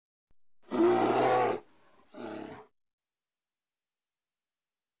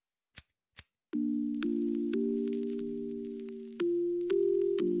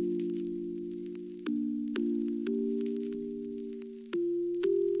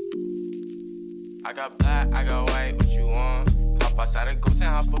I got black, I got white, what you want? Hop outside the ghost and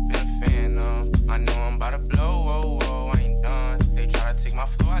hop up in the phantom. I know I'm about to blow, whoa, whoa, I ain't done. They try to take my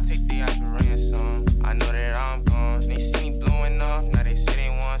flow, I take the ass for ransom. I know that I'm gone, they see me blowing up, now they say they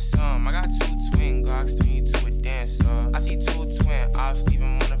want some. I got 2 twin Glocks, turn you to a dancer. I see 2 twin ops, leave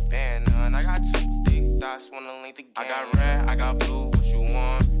them on a banner. And I got 2 thick dots, wanna link the game. I got red, I got blue, what you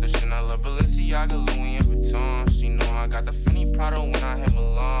want? The Chanel, Balenciaga, Louis and Vuitton. She know I got the funny Prada when I hit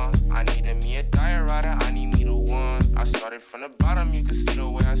Milan. I needed me a diet rider, I need me the one. I started from the bottom, you can see the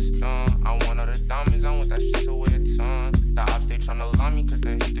way I stun. I want all the diamonds, I want that shit to weigh a ton. The ops, they tryna lie me, cause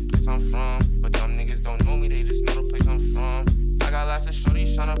they hate the place I'm from. But them niggas don't know me, they just know the place I'm from. I got lots of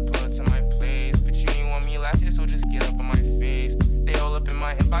shorties tryna pull to my place. But you ain't want me last year, so just get up on my face. They all up in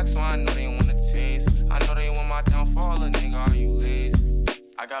my inbox, so I know they wanna taste. I know they want my downfall, a nigga, are you lazy?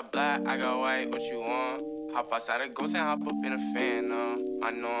 I got black, I got white, what you want? Hop outside the ghost and hop up in a phantom. I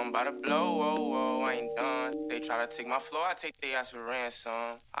know I'm about to blow, whoa, whoa, I ain't done. They try to take my flow, I take their ass for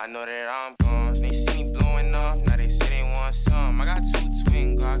ransom. I know that I'm gone, they see me blowing up, now they say they want some. I got 2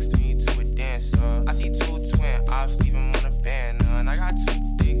 twin Glocks, turn you to a dancer. I see 2 twin ops, leave them on a banner. And I got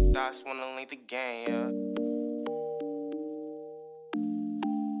 2 thick dots, wanna link the game, yeah.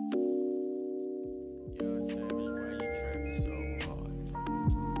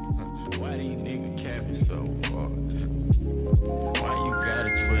 Why these niggas capping so hard? Why you got a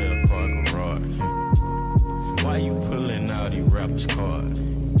 12-car garage? Why you pulling out these rappers' cards?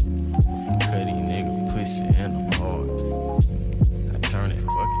 Cut these niggas pussy and I'm hard. I turn that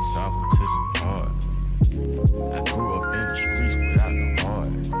fucking soft into some hard. I grew up in the streets without no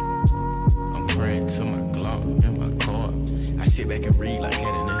heart. I'm praying to my Glock in my car. I sit back and read like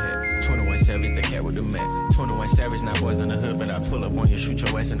Cat in the Hat. 21 Savage, the cat with the mat. 21 Savage, not boys in the hood, but I pull up on you, shoot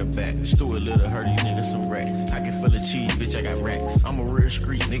your ass in the back. Stuart Little, hurt these niggas some rats. Pocket full of cheese, bitch, I got racks. I'm a real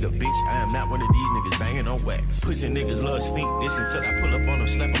street nigga, bitch. I am not one of these niggas banging on wax. Pussy niggas love sneak this until I pull up on them,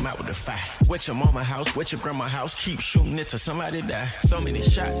 slap them out with a fire. Wet your mama house, wet your grandma house, keep shooting it till somebody die. So many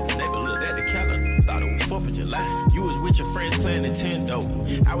shots, the neighbor looked at the calendar, thought it was 4th of July. You was with your friends playing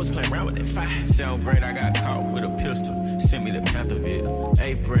Nintendo, I was playing around with that fire. 7th grade, I got caught with a pistol, sent me to Pantherville.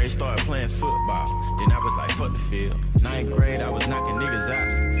 8th grade, started playing football, then I was like, fuck the field. 9th grade, I was knocking niggas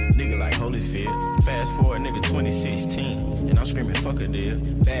out, nigga like Holyfield. Fast forward, nigga 2016, and I'm screaming, fuck a deal.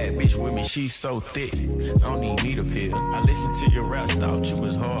 Bad bitch with me, she's so thick, I don't need me to pill. I listened to your raps, thought you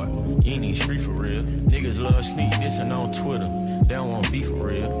was hard, you ain't even street for real. Niggas love sneak dissing on Twitter, they don't want beef for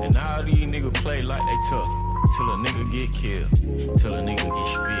real. And all these niggas play like they tough, till a nigga get killed, till a nigga get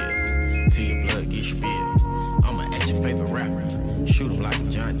spilled, till your blood get spilled. I'ma at your favorite rapper, shoot him like a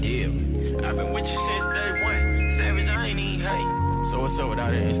John Deere. I've been with you since day one, Savage, I ain't even hate. So what's up with all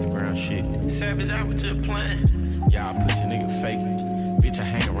that Instagram shit? Savage, I was just playing. Y'all pussy nigga faking. Bitch, I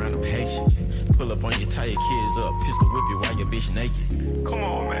hang around them patients. Pull up on you, tie your kids up, pistol whip you while your bitch naked. Come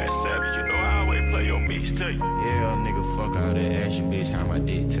on, man, Savage, you know I always play your beats to you. Yeah, nigga, fuck all that. Ask your bitch how my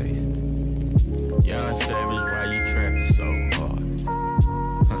dick taste. Young Savage, why you trapping so hard?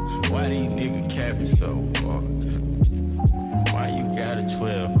 Why these niggas capping so hard? Why you got a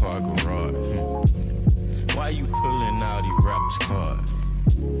 12-car garage? Why you pulling out these rappers' cards?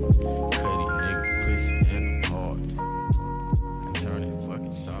 Cut these niggas pussy and I'm hard. I turn it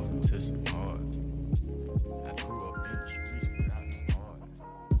fucking soft into some hard. I grew up in the streets without no heart.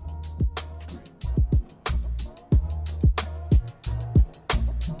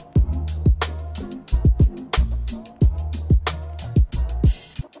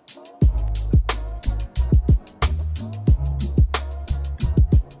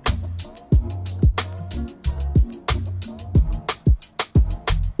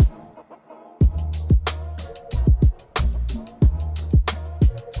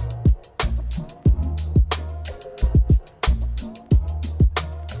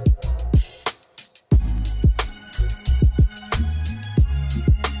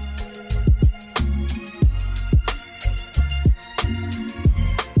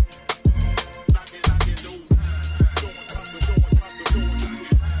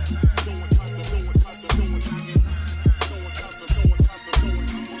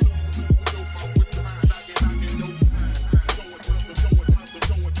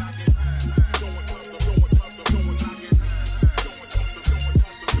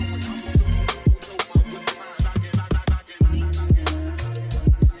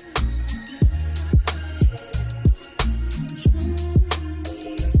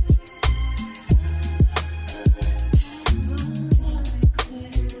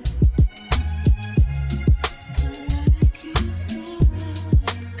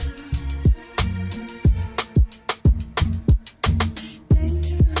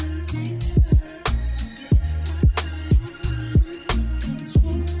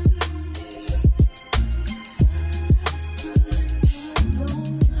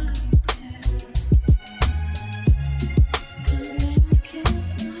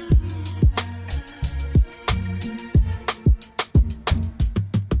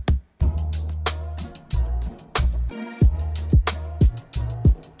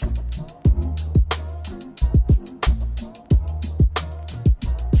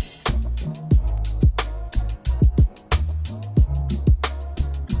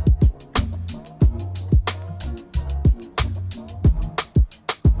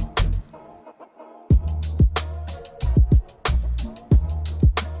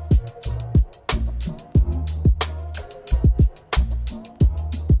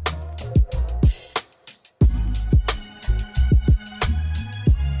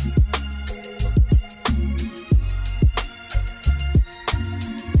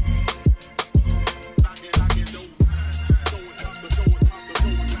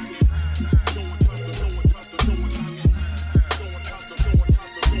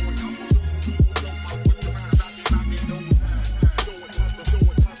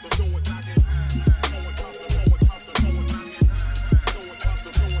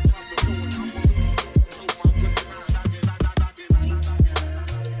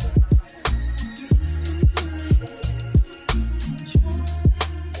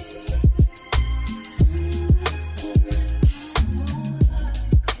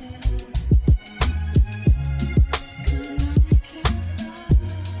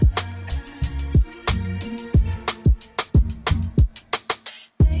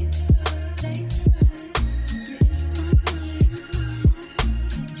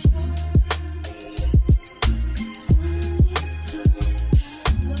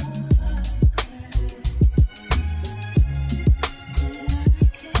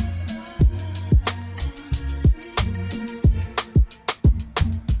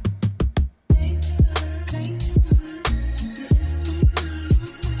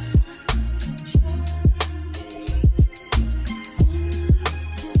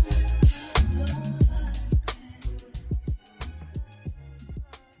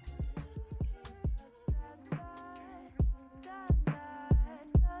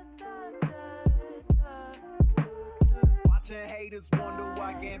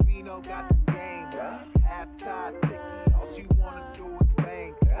 Gambino got the game, half-tied thicky. All she wanna do is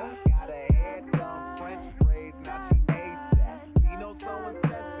bang. Got her hair done, French braids, now she ASAP. Bino so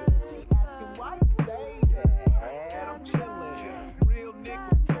insensitive, she asking why you say that. I'm chillin', real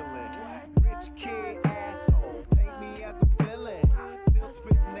nigga feelin', rich kid asshole, paint me as a villain. Still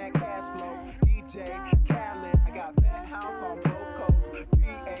spittin' that cash flow, DJ Khaled. I got penthouse on both coasts,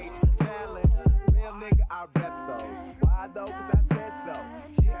 PH balance. Real nigga, I rep those. Why though? Cause I said so.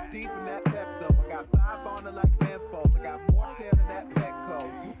 Get deep in that Pepto. I got 5 on it like Benfolds. I got more tail than that Petco.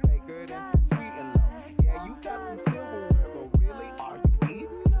 You faker than some sweet and low. Yeah, you got some silverware, but really, are you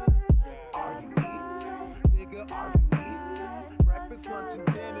eating? Are you eating? Nigga, are you eating? Breakfast, lunch, and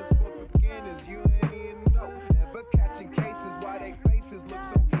dinner's for beginners. You ain't even know. Never catching cases why they faces look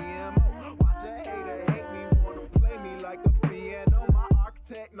so PMO. Watch a hater hate me, wanna play me like a piano. My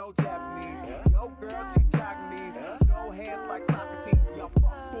architect, no Japanese. Yo, girl, she Chinese. No hands like Socrates. Y'all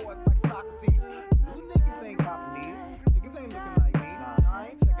fuck boys like Socrates. You niggas ain't Japanese. Niggas ain't looking like me. Nah, I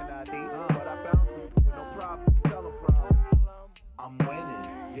ain't checking ID. But I bounce with no problem. Tell them problem. I'm winning.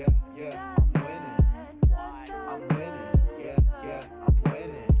 Yeah, I'm winning. I'm winning. Yeah, I'm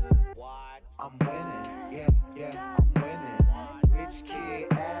winning. I'm winning. Yeah, I'm winning. Rich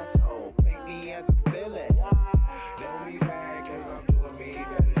kid asshole. Paint me as a villain. Don't be mad cause I'm doing me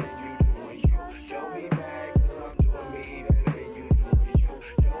better than you doing you. Don't be mad cause I'm doing me better than you doing you.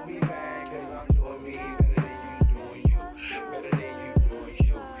 Don't be mad cause I'm doing me better than you doing you. Better than you doing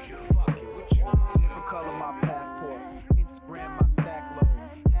you. You fucking with you. Different color my passport. Instagram my stack low.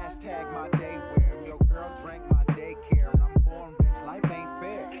 Hashtag my day wear. Your girl drank my daycare. And I'm born rich. Life ain't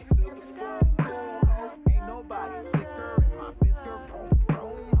fair. Silver spoon, cool, ho. Ain't nobody sicker in my Fisker.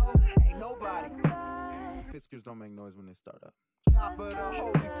 Vroom, ho. Ain't nobody. Fiskers don't make noise when they start up. Top of the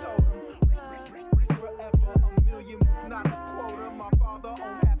holy totem. Rich forever. A million was not the quota. My father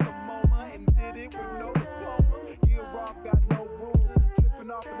owned half the MoMA and did it with no diploma. Year off, got no rules.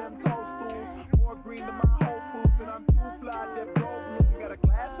 Tripping off of them toadstools. More green than my Whole Foods. And I'm too fly, Jeff Goldblum. Got a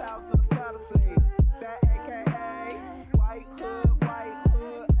glass house in the Palisades. That AKA White Hood.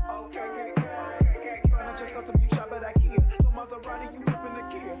 Okay. Furniture custom, you shop at IKEA. So Maserati, you whip in the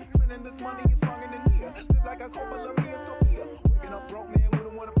Kia. Spending this money is stronger than here. Live like a Coppola, me and Sophia. Waking up broke, man,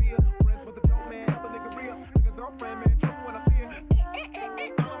 wouldn't wanna be a friends with a dope man, help a nigga real. Nigga girlfriend, man, trouble when I see her. I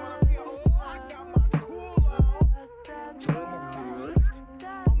don't wanna be a, oh, I got my cool on.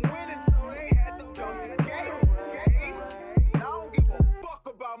 I'm winning, so they had to dump the game. I don't give a fuck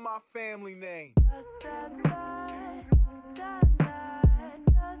about my family name.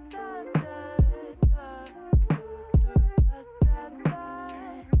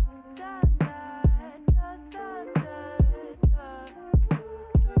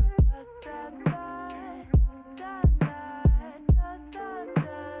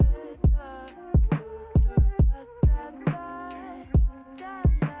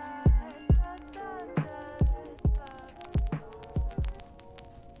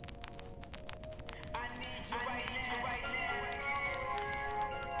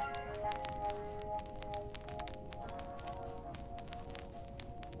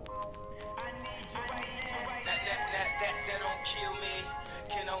 That don't kill me,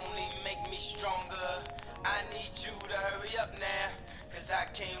 can only make me stronger. I need you to hurry up now, cause I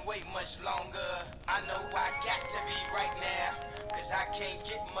can't wait much longer. I know I got to be right now, cause I can't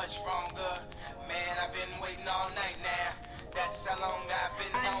get much stronger. Man, I've been waiting all night now. That's how long I've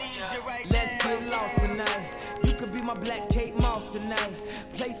been on ya. Let's get lost tonight. You could be my black Kate Moss tonight.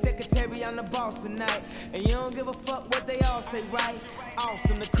 Play secretary, I'm the boss tonight. And you don't give a fuck what they all say, right?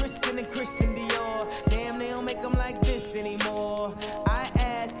 Awesome, the Christian and Christian Dior. Damn, they don't make them like this anymore. I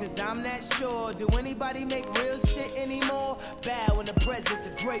ask, cause I'm not sure. Do anybody make real shit anymore? Bow in the presence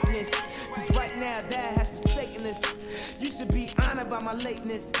of greatness. Cause right now, that has forsaken us. You should be honored by my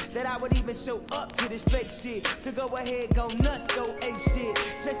lateness. That I would even show up to this fake shit. So go ahead, go nuts, go ape shit.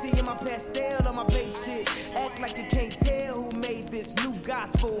 Especially in my pastel or my babe shit. Act like you can't tell who made this new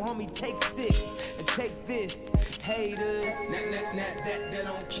gospel. Homie, take 6 and take this, haters. That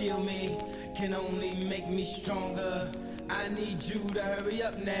don't kill me, can only make me stronger. I need you to hurry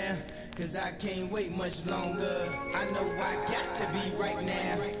up now, cause I can't wait much longer. I know I got to be right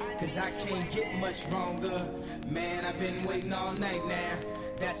now, cause I can't get much stronger. Man, I've been waiting all night now.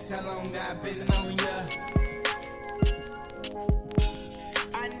 That's how long I've been on ya.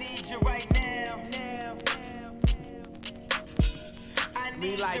 I need you right now. I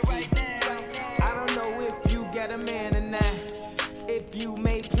need you right now. I don't know if you got a man or not, if you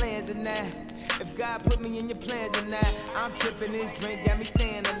made plans or not, if God put me in your plans or not. I'm tripping, this drink got me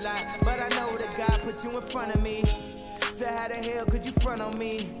saying a lot, but I know that God put you in front of me. So how the hell could you front on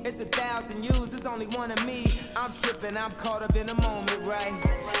me? It's 1,000 yous, it's only one of me. I'm tripping, I'm caught up in the moment, right?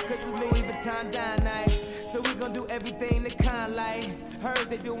 Cause it's Louis Vuitton dine night. So we gon' do everything the kind like.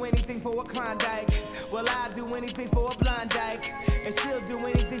 Heard they do anything for a Klondike. Well, I'll do anything for a blind dyke. And she'll do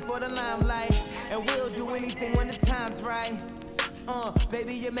anything for the limelight. And we'll do anything when the time's right.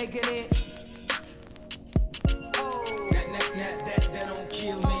 Baby, you're making it. Oh, that don't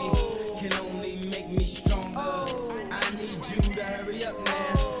kill me. Can only make me stronger. I need you to hurry up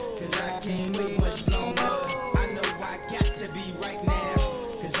now, cause I can't wait much longer. I know I got to be right now,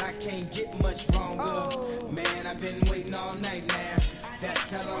 cause I can't get much longer. Man, I've been waiting all night now. That's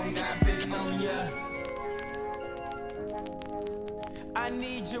how long I've been on ya. I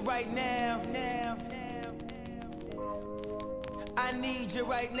need you right now. I need you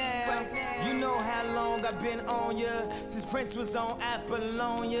right now. You know how long I've been on ya. Since Prince was on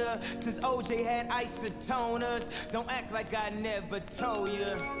Apollonia. Since OJ had isotoners. Don't act like I never told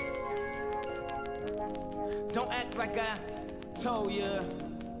ya. Don't act like I told ya.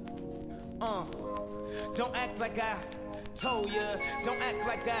 Don't act like I told ya. Don't act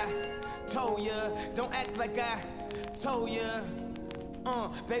like I told ya. Don't act like I told ya.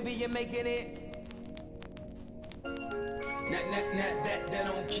 Baby, you're making it. That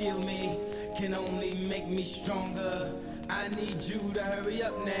don't kill me, can only make me stronger. I need you to hurry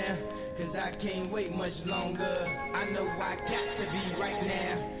up now, cause I can't wait much longer. I know I got to be right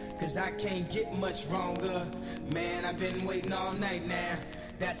now, cause I can't get much longer. Man, I've been waiting all night now.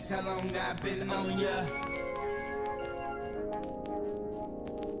 That's how long I've been on ya.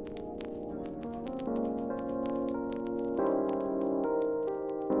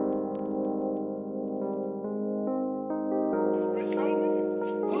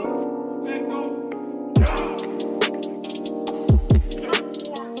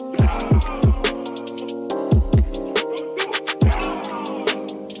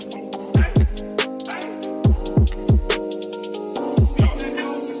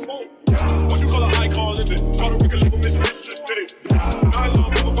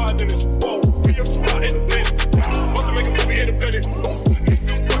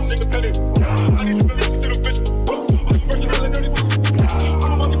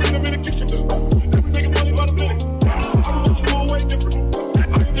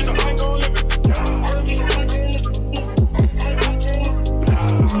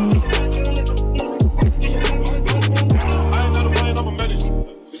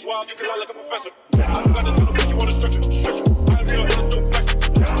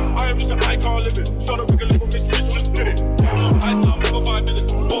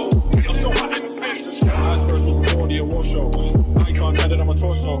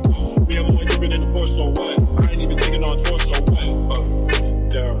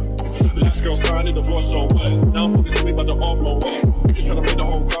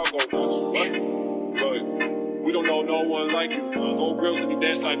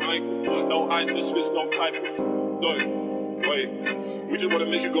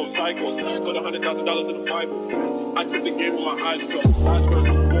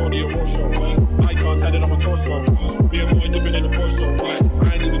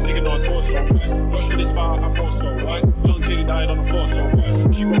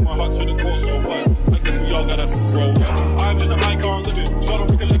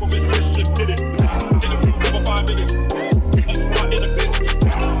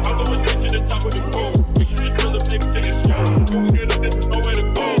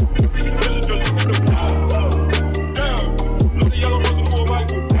 Yellow rose and full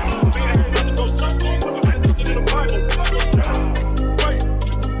rifle.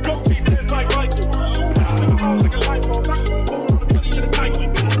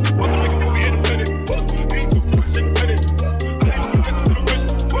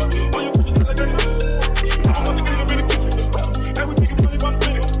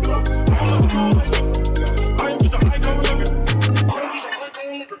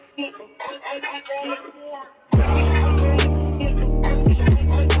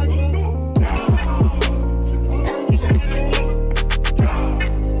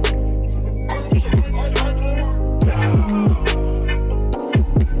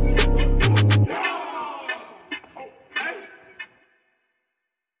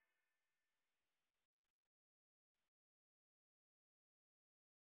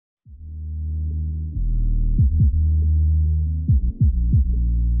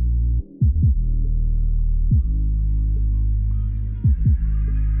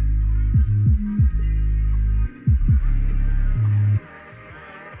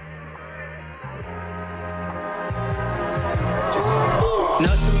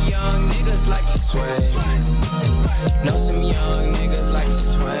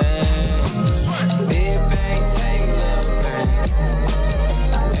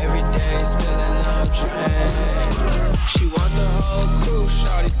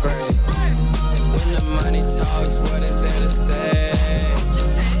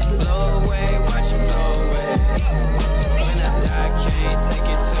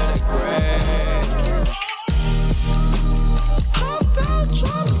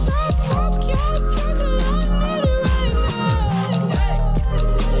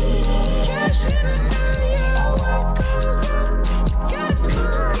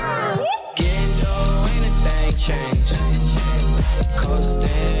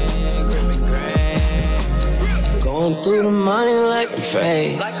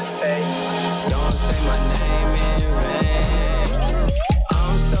 fade. Don't say my name in vain.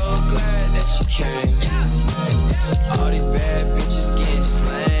 I'm so glad that you came. All these bad bitches getting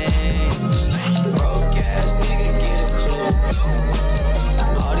slain. Broke ass nigga get a clue.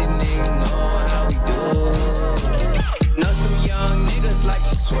 All these niggas know how we do. Know some young niggas like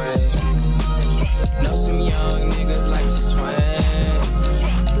to sway. Know some young niggas like to sway.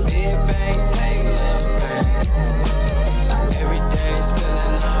 Big bang, take little bang. Every day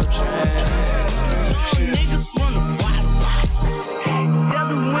spilling out trash. Niggas from the bottom.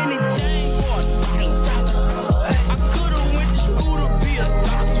 Never win a chain for $1. I could've went to school to be a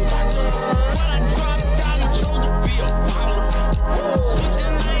doctor, but I dropped out and chose to be a baller.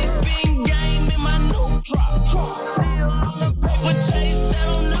 Switching lanes, spin game in my new drop. But chase that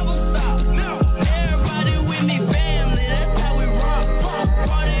don't never stop. Everybody with me, family, that's how we rock.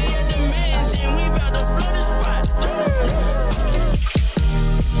 Party at the mansion, we bout to flood the spot.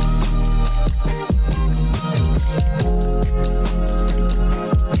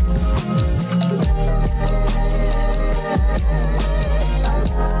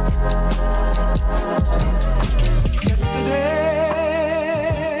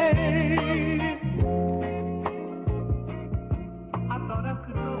 I thought I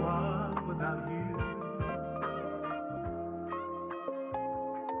could go on without you.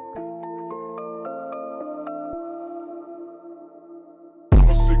 I'm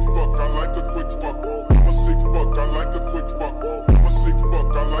a sick fuck, I like a quick fuck. I'm a sick fuck, I like a quick fuck. I'm a sick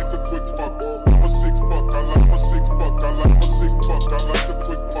fuck, I like a quick fuck. I'm a sick fuck, I like a sick fuck, I like a sick fuck, I like a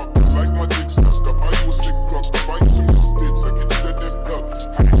quick fuck. I like my dick stuck up, I you a slick fuck. I buy you some bits, I get you that dip up. I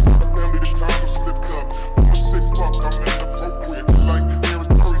ain't got a family, the condom slipped up. I'm a sick fuck, I'm inappropriate. I like Aaron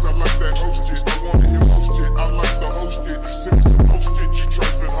Curry's, I like that host shit. I wanna hear most shit, I like the host shit. Send me some host shit, you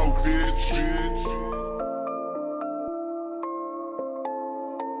trifling hoe bitch.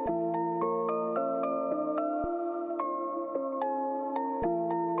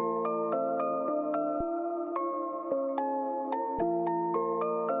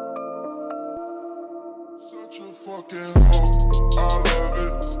 Such a fucking hoe, I love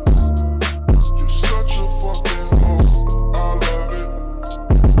it. You're such a fucking hoe, I love it.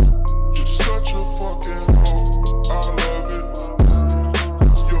 You're such a fucking hoe, I love it.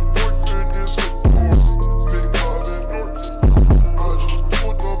 Your boyfriend is a dork, big loving. I just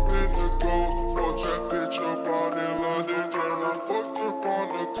pulled up in the gold, fucked that bitch up out in London. Then I fucked up on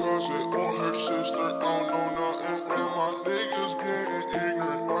the cousin, on her sister, I don't know nothing. And my niggas getting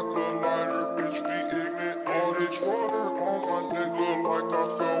ignorant, like the lighter bitch be ignorant. All this water on my nigga like I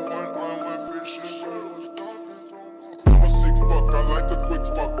fell when I went fishing. I'm a sick fuck, I like a quick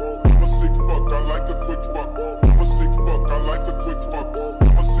fuck. I'm a sick fuck, I like a quick fuck. I'm a sick fuck, I like a quick fuck.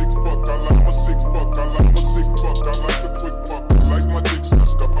 I'm a sick fuck, I like a sick fuck, I like a sick fuck, I like a quick fuck. I like my dick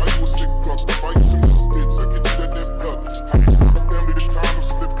stuck up, I you a sick fuck. I buy you some bits, I get you that dip up. I ain't got a family, the condom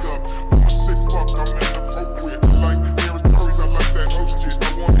slipped up. I'm a sick fuck, I'm inappropriate. I like Aaron Curry's, I like that host shit.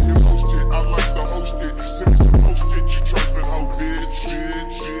 I wanna hear most shit, I like the host shit. Send me some host shit, you trifling hoe bitch.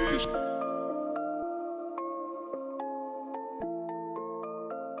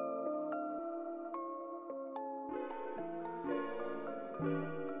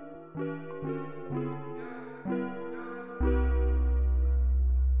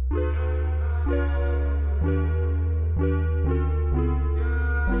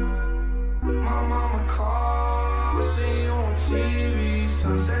 My mama called, see you on TV.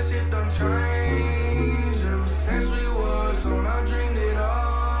 Sunset shit done changed. Ever since we was on, I dreamed it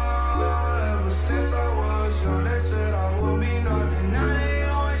all. Ever since I was young, they said I would be nothing. Now they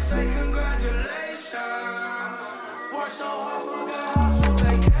always say congratulations. Worked so hard, forgot how to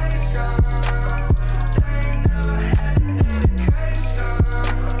vacation.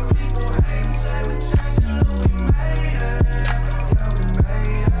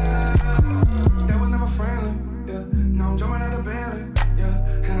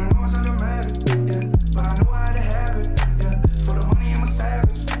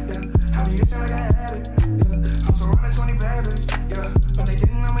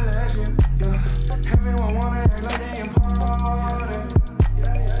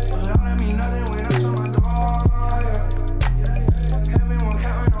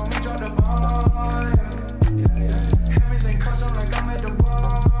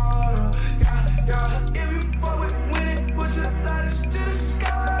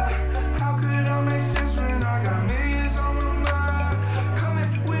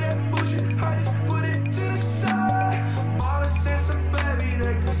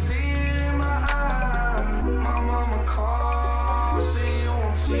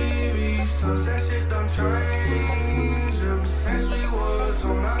 was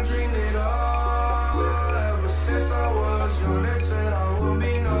on, I dreamed it all. Ever since I was young, they said I would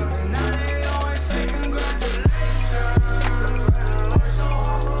be nothing. Now they always say congratulations. Worked so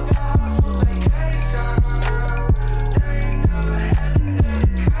hard, forgot how to vacation. They ain't never had the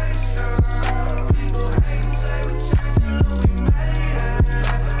dedication. People hate and say we changed and look, we made it.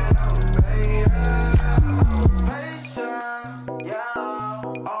 Patient, yeah.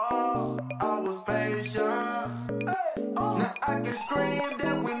 Oh, I was patient. Now I can scream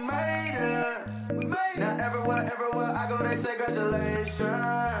that we made it. Now everywhere I go, they say congratulations.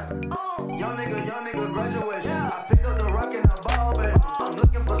 Young nigga, graduation. I pick up the rock and I ball, baby. I'm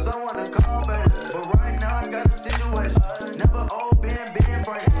looking for someone to call, baby. But right now I got a situation. Never old, been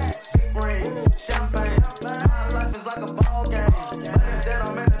frank. Big rings, champagne. My life is like a ball game. But instead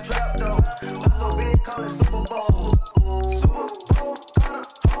I'm in the trap though. Hustle big, call it Super Bowl. Super Bowl, got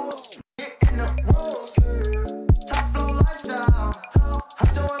a hole. Get in the road. Top flow lifestyle.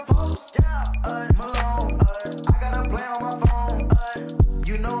 Huncho and Post, yeah. Malone, I got a play on my phone.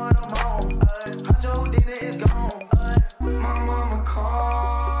 You know what I'm on. Huncho Houdini is gone. My mama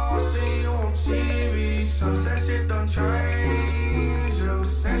called, see you on TV. Sunset shit done changed. Ever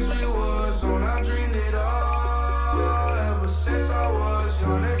since we was on, I dreamed it all. Ever since I was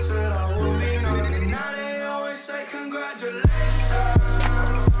young, they said I would be nothing. Now they always say congratulations.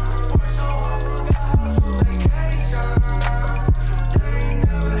 Worked so hard, forgot how to vacation. They ain't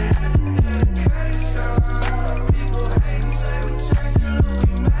never had the dedication. People hate and say we changed and look,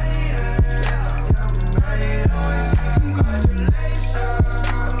 we made it. Now they always say congratulations.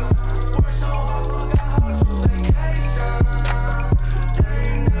 Worked so hard, forgot how to vacation. They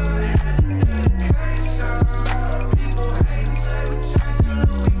ain't never had the dedication. People hate and say we changed and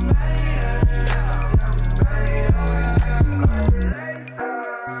look, we made it.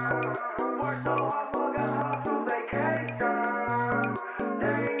 Worked so hard, forgot how to vacation.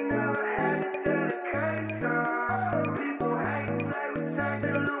 They ain't never had the dedication. People hate and say we changed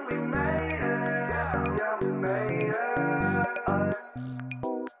and look, we made it. Yeah, we made it.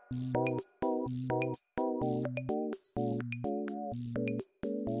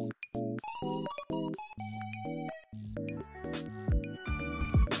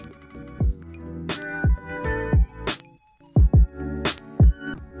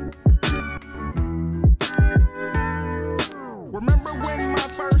 Remember when my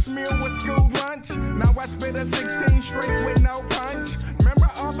first meal was school lunch? Now I spit a 16 straight with no punch. Remember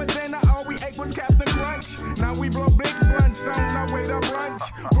all for dinner, all we ate was Captain Crunch. Now we blow big blunts on our way to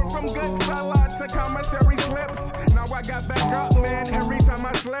brunch. Went from good fella to commissary slips. Now I got back up, man, every time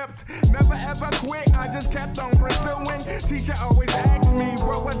I slipped. Never ever quit, I just kept on pursuing. Teacher always asked me,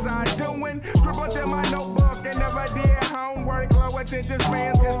 what was I doing? Scribbled in my notebook and never did homework. Low attention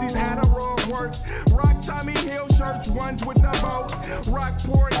spans, guess these Adderall work. Rock Tommy Hill shirts, ones with the boat. Rock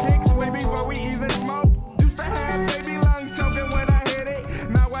poor kicks way before we even smoke. Used to have baby lungs choking when I hit it.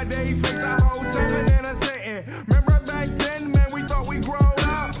 Nowadays face a whole 7 in a sitting. Remember back then, man, we thought we grown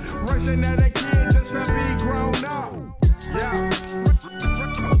up. Rushing at a kid just to be grown up. Yeah.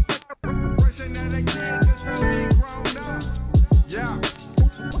 Rushing at a kid just to be grown up. Yeah.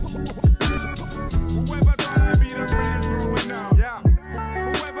 Whoever thought I'd be the greatest growing up. Yeah.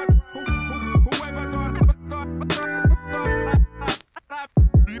 Whoever thought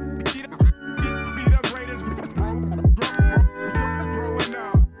be the greatest growing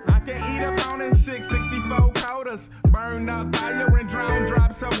up. I can eat a pound and 64 quarters. Burn up fire and drown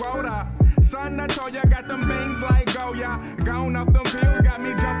drops of water. Son, I told ya, got them things like Goya. Gone up them pills, got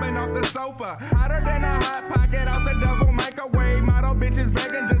me jumping off the sofa. Hotter than a hot pocket out the double microwave. Model bitches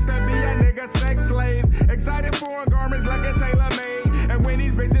begging just to be a nigga sex slave. Excited foreign garments like a tailor made. And when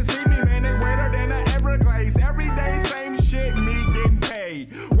these bitches see me, man, they wetter than an Everglades. Every day, same shit, me getting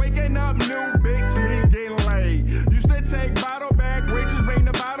paid. Waking up, new bigs, me getting laid. Used to take bottle back, waitress bring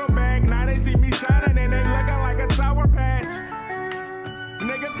the bottle back. Now they see me shining and they looking like a sour patch.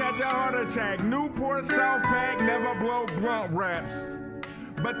 Niggas catch a heart attack. Newport South Pack never blow blunt raps.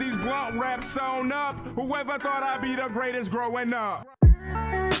 But these blunt raps sewn up. Whoever thought I'd be the greatest growing up?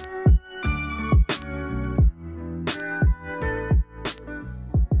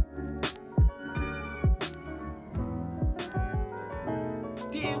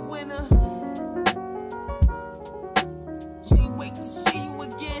 Dear winner, can't wait to see you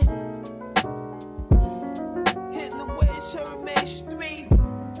again. Hitler Wedge, Hermes 3.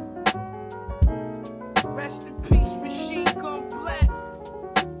 Rest in peace, Machine Gun Black.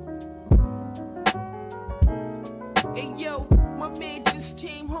 Hey yo, my man just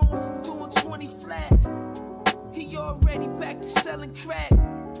came home from doing 20 flat. He already back to selling crack.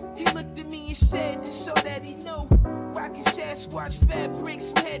 He looked at me and said, just so that he know, Rocky said Sasquatch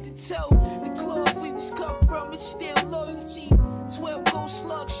fabrics from head to toe. The cloth we was cut from is still loyalty. 12 gold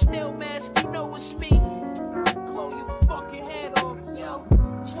slug, Chanel mask, you know it's me. Blow your fucking head off, yo.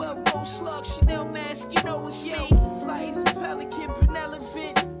 12 gold slug, Chanel mask, you know it's me. Fly as a pelican,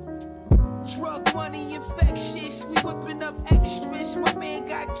 benevolent. Drug money infectious, we whipping up extras. My man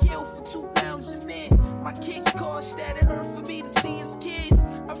got killed for 2 pounds of mint. My kids cost that it hurt for me to see his kids.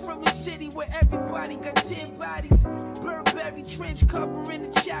 I'm from a city where everybody got 10 bodies. Burberry trench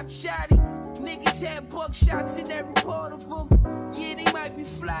covering the chop shotty. Niggas had buckshots in every part of them. Yeah, they might be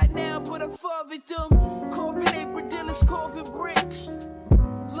fly now, but I fathered them. Carving apron dealers, carving bricks.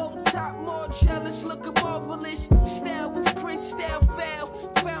 Low top, more jealous, looking marvelous. Style was crystal foul.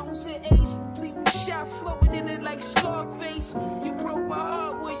 Fountains and ace, leaving shot floating in it like Scarface. You broke my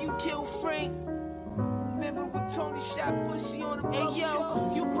heart when you killed Frank. Remember when Tony shot pussy on the boat? Hey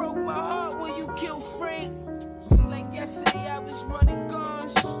yo, you broke my heart when you killed Frank. See, like yesterday I was running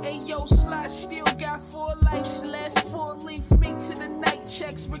guns. Hey yo, Sly still got 4 lives left. 4 leaf me to the night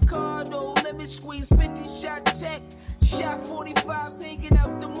checks. Ricardo, lemon squeeze, 50 shot tech. Shot 45 hanging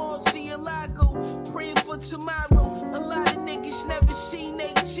out the Murcielago. Praying for tomorrow. A lot of niggas never seen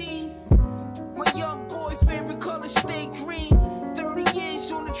 18. My young boy favorite color stay green. 30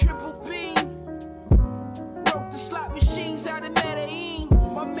 years on the triple beam. Broke the slot machines out of Medellin.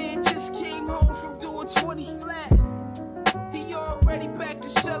 My man just came home from doing 20 flat. He already back to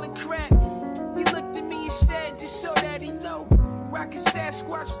selling crack. He looked at me and said this so that he know. Rockin'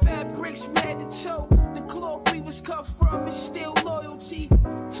 Sasquatch fabrics from head to toe. The cloth we was cut from is still loyalty.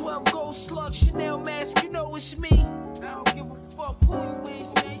 12 gold slug, Chanel mask, you know it's me. I don't give a fuck who you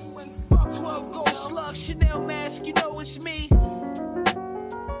is, man. You ain't fuck 12 gold slug, Chanel mask, you know it's me.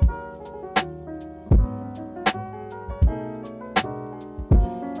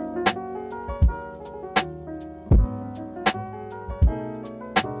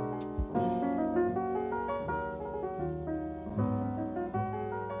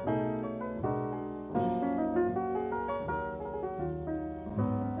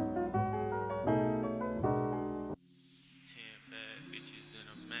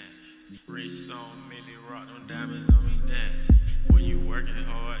 Rich on Millie rock, them diamonds on me dance. When you working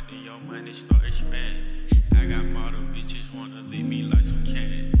hard, then your money start expanding. I got model bitches wanna leave me like some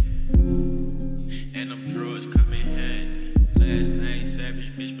candy. And them drugs come in handy. Last name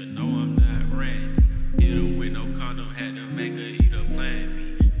Savage, bitch, but no, I'm not Randy. Hit her with no condom, had to make her eat a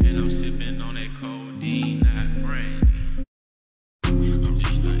Plan B. And I'm sipping on that codeine, not brandy. I'm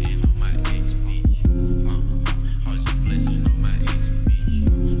just stunting on my ex bitch. I'm just flexing on my ex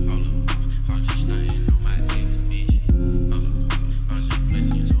bitch. Hold up. I'm just stunting on my ex bitch. I'm just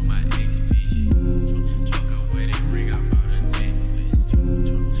flexing on my ex bitch. Truck her with it, rig, I bought a necklace.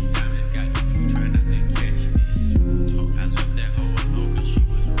 Diamonds got me trying not to catch this. I left that hoe alone cause she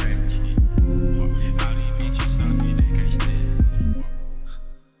was ratchet. All these bitches talking, they can't stand.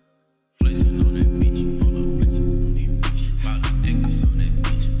 Flexing on that bitch, hold up, flexing on that bitch. Bought a necklace on that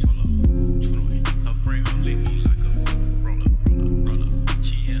bitch, hold up. Her friend gon' lick me like a fool. Roll up.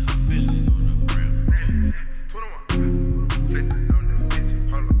 She and her feelings on the ground. 21. Flexing on that bitch,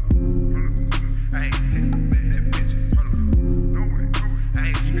 hold up. I ain't texting back that bitch, hold up. No way. I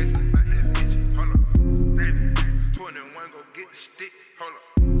ain't stressing about that bitch, hold up. 21 go get the stick, hold up.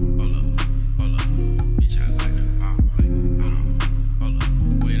 Hold up. Bitch, I like to pop. Hold up.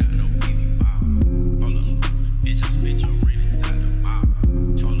 Without no weenie pop. Hold up. Bitch, I spit your rent inside the mop.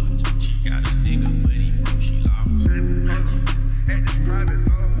 Hold up. She got a nigga, but he broke, she lost. Hold up. At this private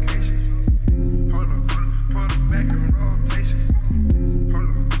location, hold up. Put her back in rotation, hold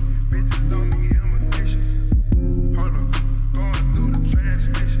up. Bitches on me imitation, hold up. Going through the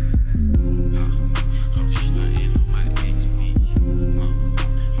translation. I'm just stunting on my ex bitch.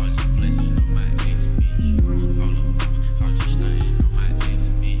 I'm just flexing on my ex bitch. Hold up. I'm just stunting on my ex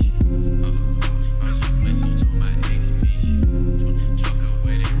bitch. I'm just flexing on my ex bitch. Truck her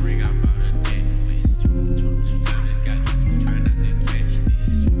with it, rig, I bought a necklace. Diamonds got me trying not to catch this.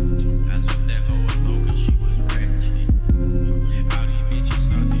 I left that hoe alone cause she was ratchet. All these bitches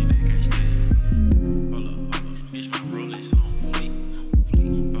salty, they can't stand. Hold up. Bitch, my Rolex on fleek.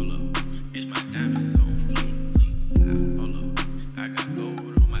 Hold up. Bitch, my diamonds on fleek. Hold up. I got gold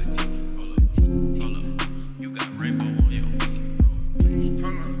on my teeth. Hold up. You got rainbow on your feet.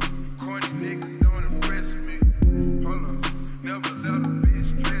 Hold up. Corny niggas don't impress me. Hold up. Never let a bitch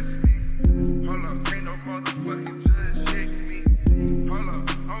stress me. Hold up. Ain't no motherfucking judge check me. Hold up.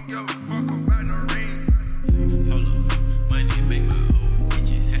 I don't give a fuck about no ring. Hold up. Money make my old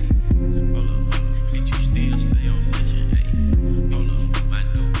bitches hate. Hold up. Bitch, you still stay on session hate. Hold up. My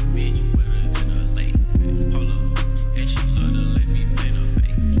new bitch wetter than a lake. Hold up. And she love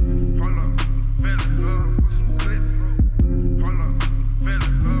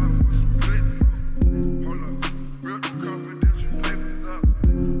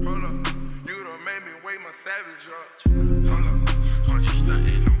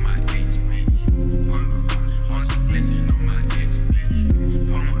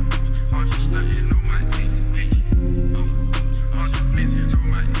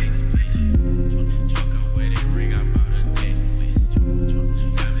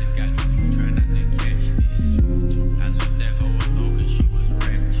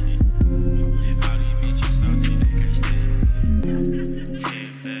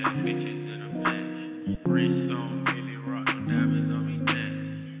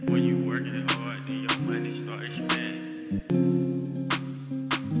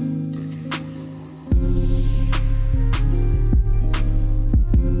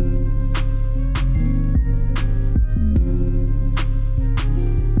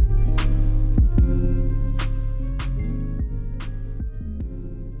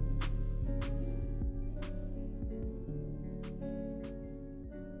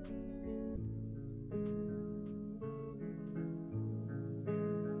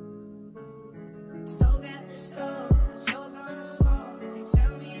Stove after stove, choke on the smoke. They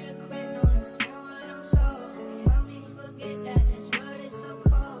tell me to quit, don't listen what I'm told. They help me forget that this world is so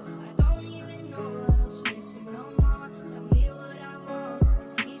cold. I don't even know what I'm chasing no more. Tell me what I want,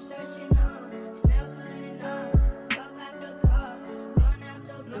 'cause I keep searching on. It's never enough. Cup after cup, blunt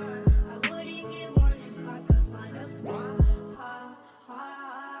after blunt. I wouldn't give one if I could find a flaw.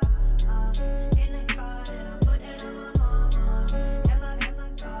 In the car that I put that on my mama. And my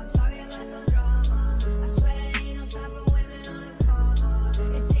dog talking about some drama. I swear there ain't no time for women on the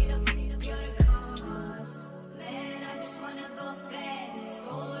corner. It's see the karma. Man, I just wanna go fast.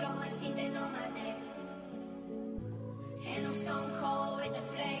 Gold on my teeth and on my neck. And I'm stone cold with the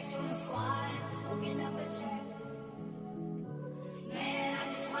flex from the squad and I'm smoking up a check. Man, I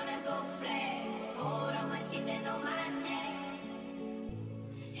just wanna go flex. Gold on my teeth and on my neck.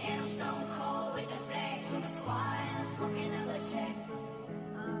 And I'm stone cold with the flex from the squad and I'm smoking up a check.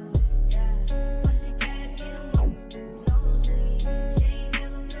 Yeah. Once the gas get 'em nosebleed. She ain't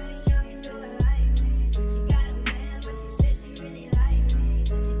never met a young and do it like me. She got a man, but she said she really like me.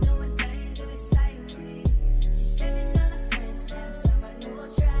 She doing things to excite me. She sending all her friends snaps of my new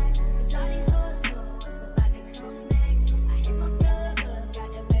tracks. 'Cause all these hoes know what's about to come next. I hit my plug up, got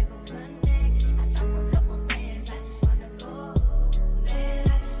the paper connect. I drop a couple bands, I just wanna go. Man,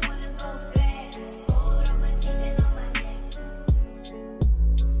 I just wanna go fast. Gold on my teeth and on my neck.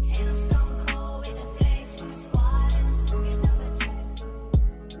 And I'm stone cold with the flex from the squad and I'm smoking up a check.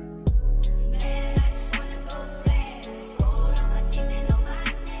 Man, I just wanna go fast. Gold on my teeth and on my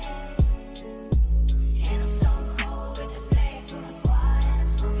neck. And I'm stone cold with the flex from the squad and I'm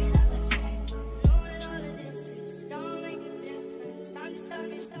smoking up a check. Knowing all of this, it just don't make a difference. I'm just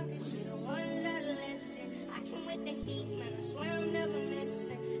talking, she the one that listen. I came with the heat, man, I swear I'm never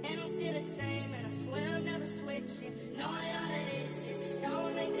missing. And I'm still the same, and I swear I'm never switching. Knowing all of this, it just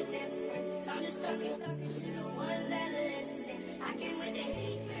don't make a difference. I'm just talking, she the one that listen. I came with the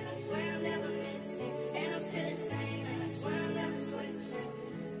heat, man, I swear I'm never missing. And I'm still the same, and I swear I'm never switching.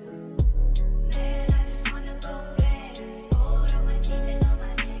 Man, I just wanna go fast. Gold on my teeth and on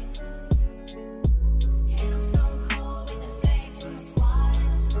my neck. And I'm stone cold with the flex from the squad and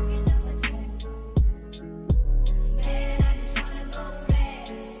I'm smoking up a check. Man, I just wanna go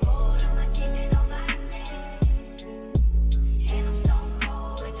fast. Gold on my teeth and on my neck. And I'm stone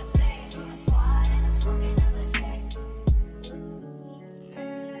cold with the flex from the squad and I'm smoking up a check.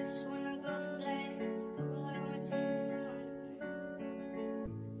 Man, I just wanna go flex. Gold on my teeth and on my neck.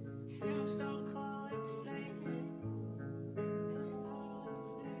 And I'm stone cold with the flex.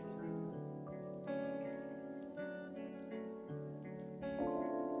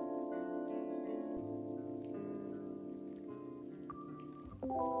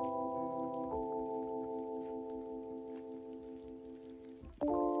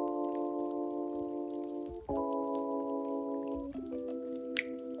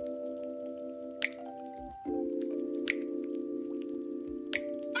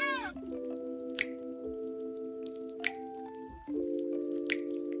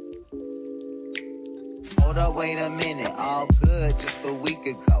 Hold up, wait a minute, all good just a week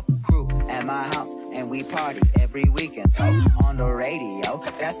ago. Crew at my house and we party every weekend. So on the radio,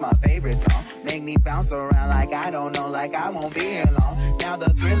 that's my favorite song. Make me bounce around like I don't know, like I won't be here long. Now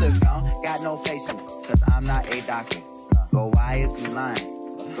the thrill is gone, got no patience, 'cause I'm not a doctor. Go, why is you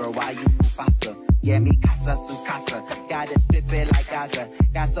lying? Girl, why you Mufasa? Yeah, me casa su casa. Gotta strip it like Gaza.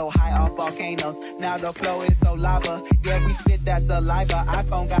 Got so high off volcanoes, now the flow is so lava. Yeah, we spit that saliva.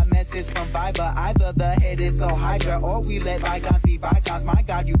 iPhone got message from Viber. Either the head is so hydra, or we let bygones be bygones. My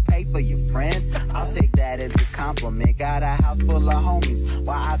God, you pay for your friends. I'll take that as a compliment. Got a house full of homies.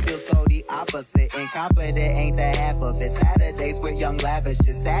 Why I feel so the opposite. Incompetent ain't the half of it. Saturdays with young lavish.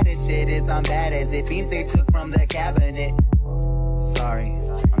 The saddest shit is I'm bad as it means they took from the cabinet. Sorry,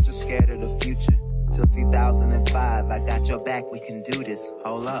 I'm just scared of the future. Till 2005, I got your back, we can do this.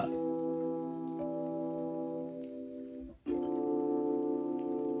 Hold up.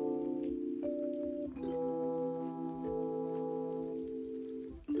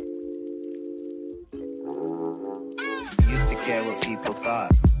 Used to care what people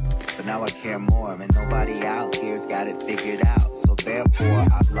thought, but now I care more. And nobody out here's got it figured out. So therefore,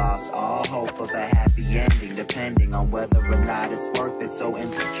 I've lost all hope of a happy ending, depending on whether or not it's worth it. So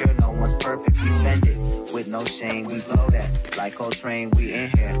insecure, no one's perfect. We spend it with no shame. We blow that like Coltrane. We in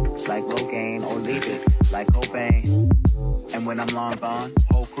here like Logain, or leave it like Cobain. And when I'm long gone,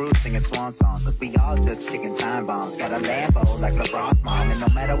 whole crew singing swan songs. Cause we all just ticking time bombs. Got a Lambo like LeBron's mom. And no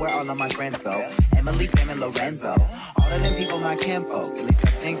matter where all of my friends go, Emily, Pam, and Lorenzo, all of them people my kinfolk. At least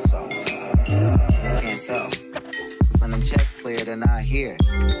I think so. Can't tell. Cause when them checks cleared and I hear,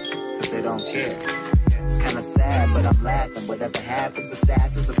 cause they don't care. It's kinda sad, but I'm laughing. Whatever happens,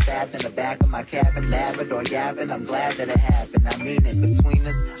 assassins are stabbed in the back of my cabin, Labrador yapping. I'm glad that it happened. I mean it. Between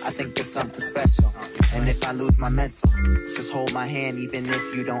us, I think there's something special. And if I lose my mental, just hold my hand, even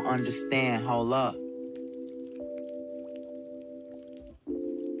if you don't understand. Hold up.